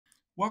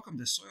Welcome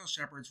to Soil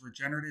Shepherd's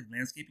Regenerative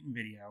Landscaping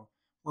video,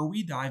 where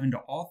we dive into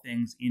all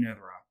things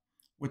Oenothera,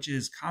 which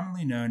is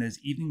commonly known as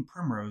Evening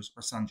Primrose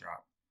or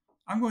Sundrop.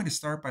 I'm going to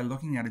start by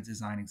looking at a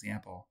design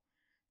example.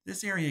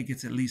 This area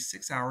gets at least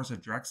 6 hours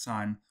of direct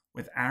sun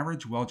with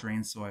average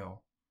well-drained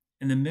soil.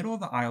 In the middle of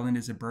the island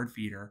is a bird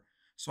feeder,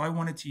 so I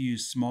wanted to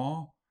use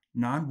small,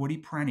 non-woody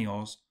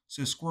perennials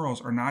so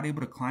squirrels are not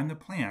able to climb the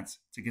plants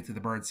to get to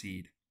the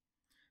birdseed.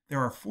 There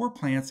are 4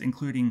 plants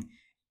including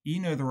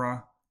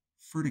Oenothera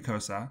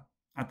fruticosa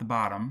at the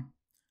bottom,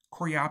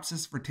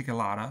 Coreopsis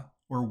verticulata,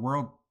 or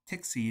world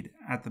tickseed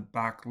at the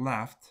back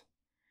left,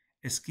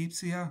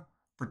 Aschepsia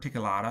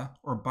verticulata,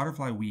 or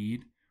butterfly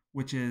weed,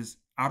 which is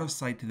out of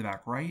sight to the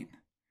back right,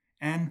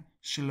 and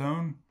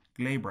Chelone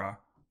glabra,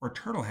 or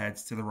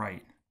turtleheads to the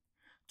right.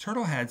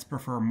 Turtleheads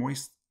prefer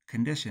moist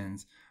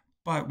conditions,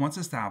 but once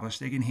established,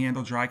 they can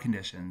handle dry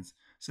conditions,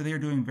 so they are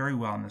doing very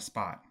well in this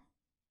spot.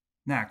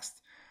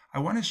 Next, I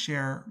want to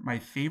share my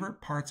favorite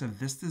parts of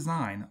this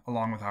design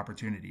along with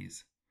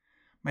opportunities.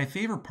 My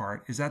favorite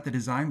part is that the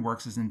design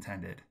works as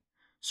intended.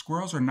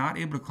 Squirrels are not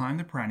able to climb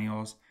the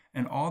perennials,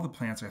 and all the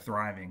plants are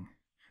thriving.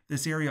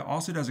 This area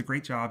also does a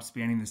great job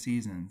spanning the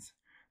seasons.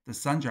 The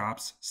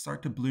sundrops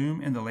start to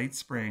bloom in the late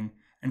spring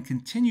and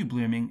continue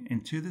blooming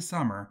into the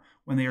summer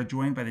when they are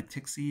joined by the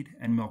tickseed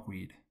and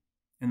milkweed.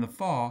 In the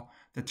fall,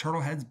 the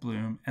turtleheads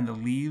bloom and the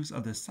leaves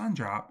of the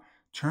sundrop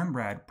turn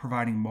red,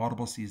 providing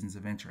multiple seasons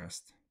of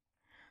interest.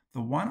 The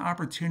one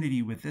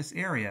opportunity with this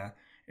area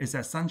is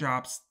that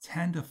sundrops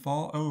tend to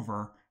fall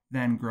over,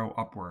 then grow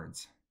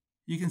upwards.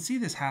 You can see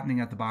this happening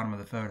at the bottom of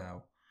the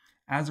photo.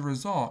 As a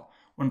result,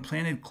 when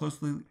planted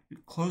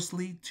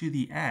closely to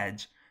the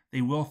edge,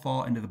 they will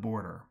fall into the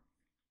border.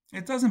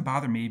 It doesn't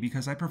bother me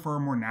because I prefer a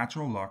more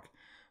natural look,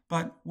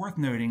 but worth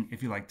noting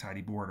if you like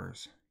tidy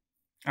borders.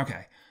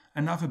 Okay,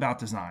 enough about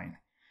design.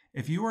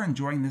 If you are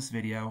enjoying this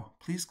video,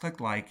 please click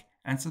like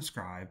and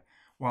subscribe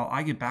while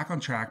I get back on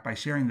track by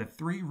sharing the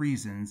 3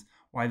 reasons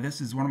why this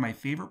is one of my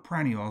favorite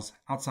perennials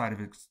outside of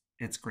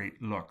its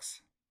great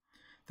looks.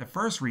 The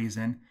first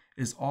reason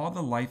is all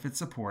the life it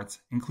supports,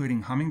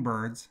 including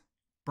hummingbirds,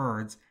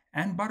 birds,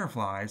 and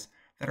butterflies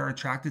that are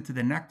attracted to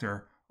the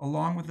nectar,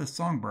 along with the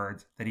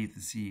songbirds that eat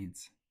the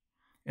seeds.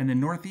 In the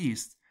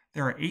Northeast,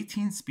 there are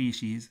 18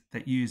 species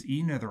that use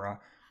Oenothera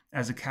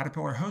as a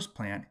caterpillar host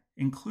plant,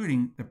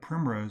 including the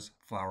primrose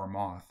flower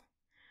moth.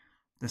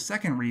 The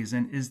second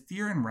reason is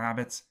deer and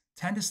rabbits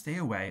tend to stay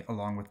away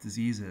along with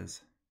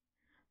diseases.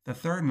 The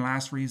third and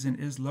last reason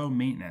is low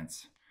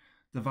maintenance.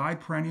 Divide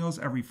perennials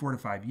every 4 to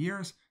 5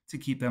 years to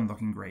keep them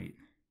looking great.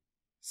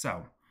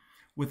 So,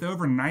 with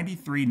over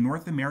 93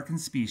 North American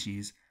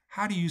species,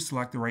 how do you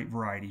select the right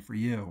variety for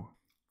you?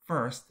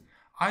 First,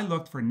 I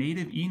looked for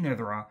native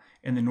Oenothera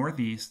in the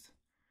Northeast,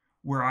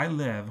 where I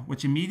live,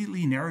 which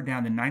immediately narrowed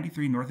down the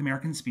 93 North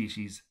American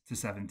species to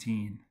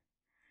 17.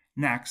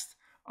 Next,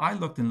 I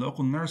looked in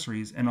local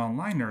nurseries and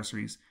online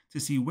nurseries to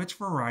see which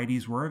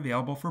varieties were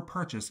available for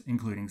purchase,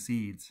 including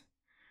seeds.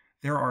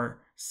 There are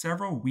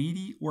several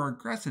weedy or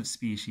aggressive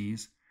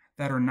species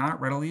that are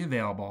not readily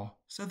available,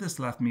 so this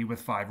left me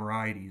with 5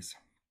 varieties.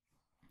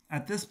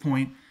 At this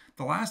point,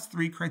 the last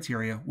 3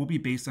 criteria will be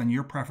based on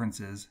your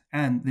preferences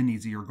and the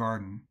needs of your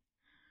garden.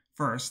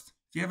 First,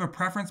 do you have a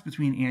preference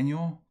between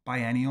annual,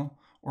 biennial,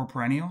 or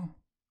perennial?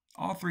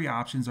 All 3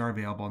 options are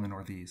available in the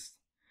Northeast.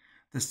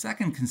 The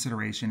second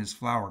consideration is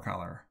flower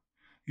color.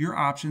 Your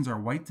options are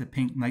white to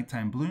pink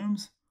nighttime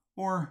blooms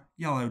or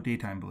yellow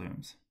daytime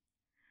blooms.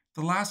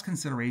 The last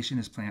consideration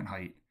is plant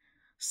height.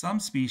 Some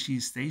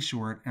species stay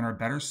short and are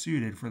better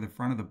suited for the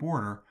front of the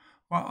border,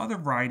 while other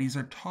varieties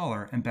are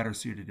taller and better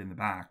suited in the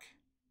back.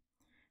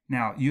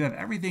 Now, you have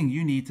everything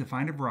you need to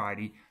find a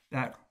variety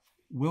that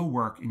will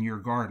work in your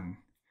garden.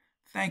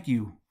 Thank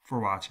you for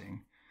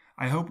watching.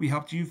 I hope we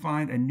helped you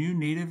find a new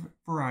native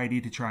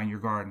variety to try in your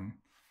garden.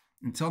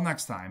 Until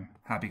next time,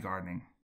 happy gardening.